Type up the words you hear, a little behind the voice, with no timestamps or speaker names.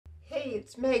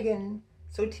it's Megan.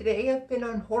 So today I've been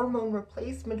on hormone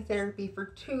replacement therapy for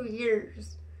 2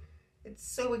 years. It's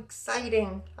so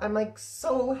exciting. I'm like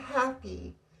so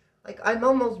happy. Like I'm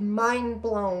almost mind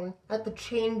blown at the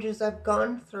changes I've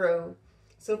gone through.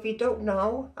 So if you don't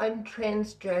know, I'm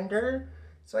transgender.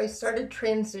 So I started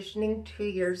transitioning 2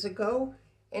 years ago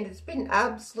and it's been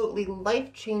absolutely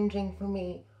life-changing for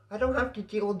me. I don't have to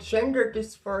deal with gender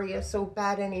dysphoria so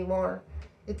bad anymore.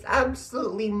 It's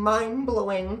absolutely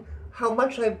mind-blowing how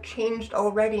much I've changed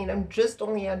already, and I'm just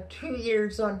only on 2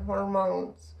 years on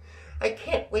hormones. I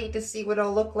can't wait to see what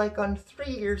I'll look like on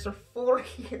 3 years or 4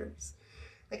 years.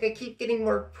 Like I keep getting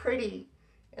more pretty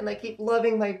and I keep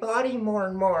loving my body more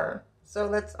and more. So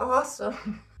that's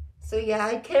awesome. So yeah,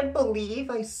 I can't believe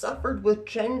I suffered with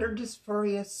gender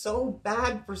dysphoria so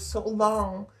bad for so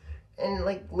long and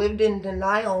like lived in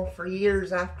denial for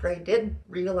years after I did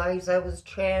realize I was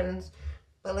trans.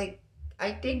 But like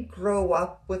I did grow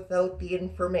up without the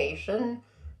information,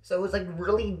 so it was like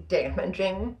really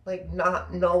damaging, like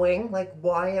not knowing like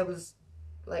why I was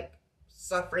like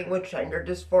suffering with gender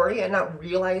dysphoria and not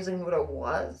realizing what it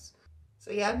was.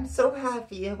 So yeah, I'm so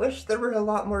happy. I wish there were a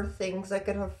lot more things I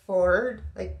could afford,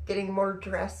 like getting more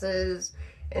dresses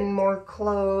and more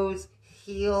clothes,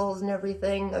 heels and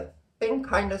everything. I've been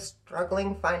kind of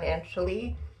struggling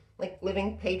financially, like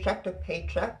living paycheck to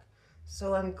paycheck.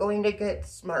 So I'm going to get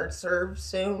SmartServe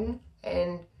soon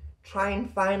and try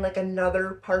and find like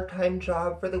another part-time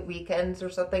job for the weekends or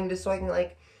something, just so I can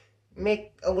like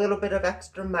make a little bit of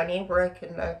extra money where I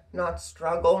can not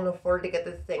struggle and afford to get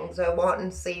the things I want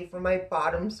and save for my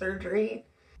bottom surgery.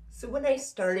 So when I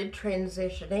started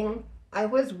transitioning, I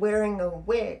was wearing a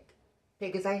wig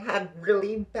because I had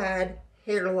really bad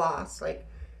hair loss. Like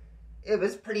it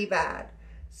was pretty bad.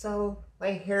 So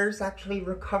my hair's actually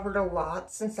recovered a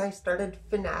lot since I started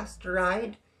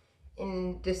finasteride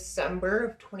in December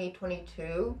of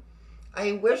 2022.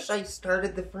 I wish I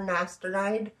started the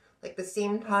finasteride like the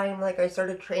same time like I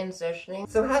started transitioning.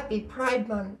 So happy Pride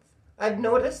Month. I've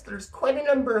noticed there's quite a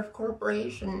number of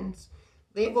corporations.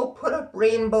 They will put up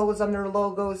rainbows on their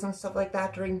logos and stuff like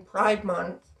that during Pride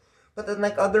Month. But then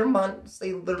like other months,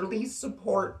 they literally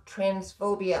support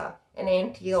transphobia and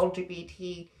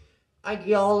anti-LGBT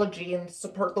ideology and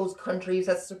support those countries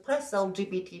that suppress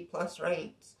LGBT plus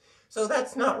rights. So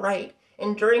that's not right.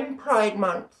 And during Pride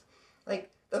Month,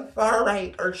 like the far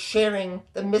right are sharing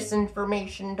the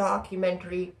misinformation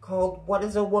documentary called What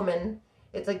is a Woman?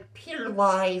 It's like pure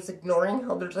lies, ignoring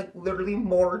how there's like literally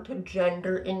more to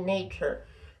gender in nature.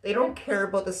 They don't care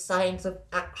about the science of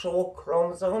actual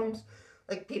chromosomes.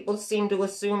 Like people seem to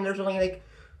assume there's only like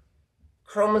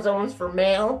chromosomes for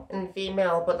male and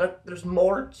female, but like there's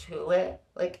more to it.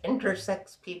 Like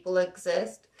intersex people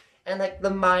exist, and like the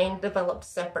mind develops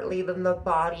separately than the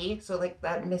body. So like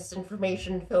that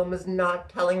misinformation film is not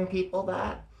telling people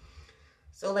that.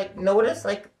 So like notice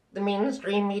like the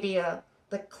mainstream media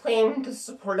that claim to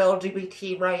support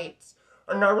LGBT rights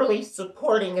are not really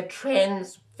supporting a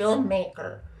trans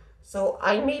filmmaker. So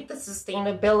I made the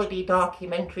sustainability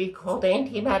documentary called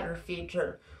Antimatter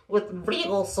Future with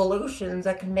real solutions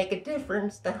that can make a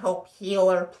difference to help heal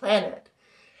our planet.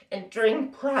 And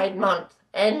during Pride Month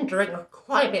and during a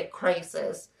climate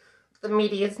crisis, the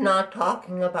media is not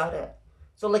talking about it.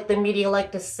 So like the media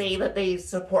like to say that they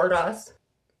support us.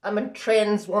 I'm a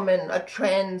trans woman, a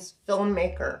trans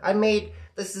filmmaker. I made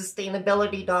the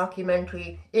sustainability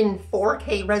documentary in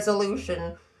 4K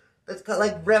resolution that's got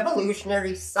like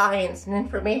revolutionary science and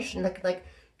information that can like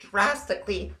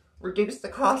drastically reduce the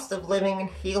cost of living and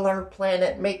heal our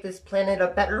planet, make this planet a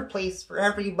better place for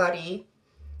everybody.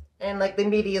 And like the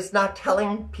media is not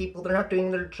telling people they're not doing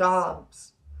their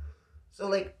jobs. So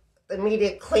like the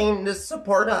media claim to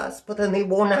support us, but then they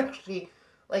won't actually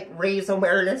like raise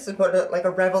awareness about it, like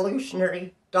a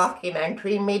revolutionary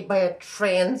documentary made by a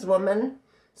trans woman.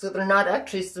 So they're not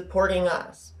actually supporting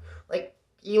us. Like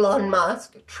Elon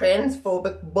Musk,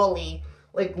 transphobic bully,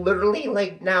 like literally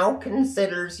like now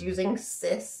considers using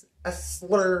cis a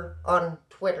slur on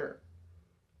Twitter.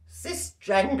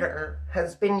 Cisgender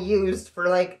has been used for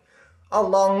like a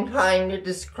long time to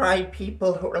describe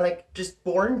people who are like just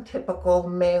born typical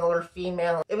male or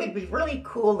female. It would be really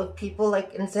cool if people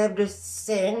like, instead of just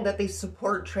saying that they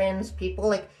support trans people,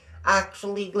 like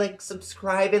actually like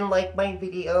subscribe and like my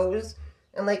videos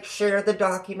and like share the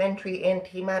documentary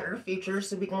Antimatter Future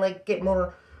so we can like get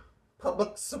more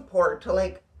public support to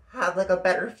like have like a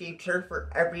better future for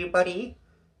everybody.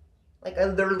 Like I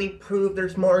literally proved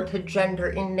there's more to gender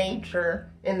in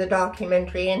nature in the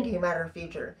documentary Antimatter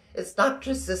Future. It's not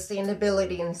just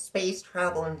sustainability and space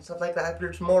travel and stuff like that.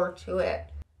 There's more to it.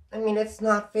 I mean, it's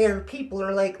not fair. People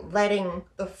are like letting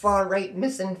the far-right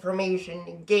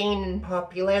misinformation gain in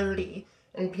popularity,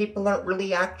 and people aren't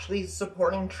really actually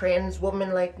supporting trans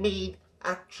women like me,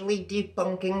 actually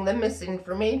debunking the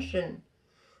misinformation.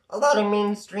 A lot of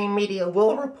mainstream media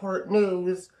will report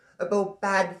news about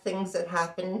bad things that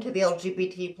happen to the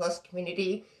LGBT plus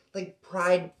community, like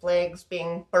pride flags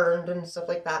being burned and stuff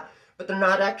like that, but they're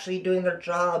not actually doing their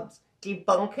jobs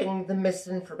debunking the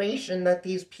misinformation that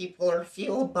these people are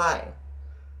fueled by.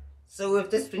 So if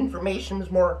this information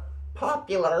was more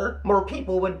popular, more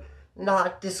people would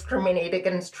not discriminate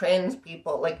against trans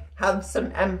people, like have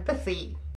some empathy.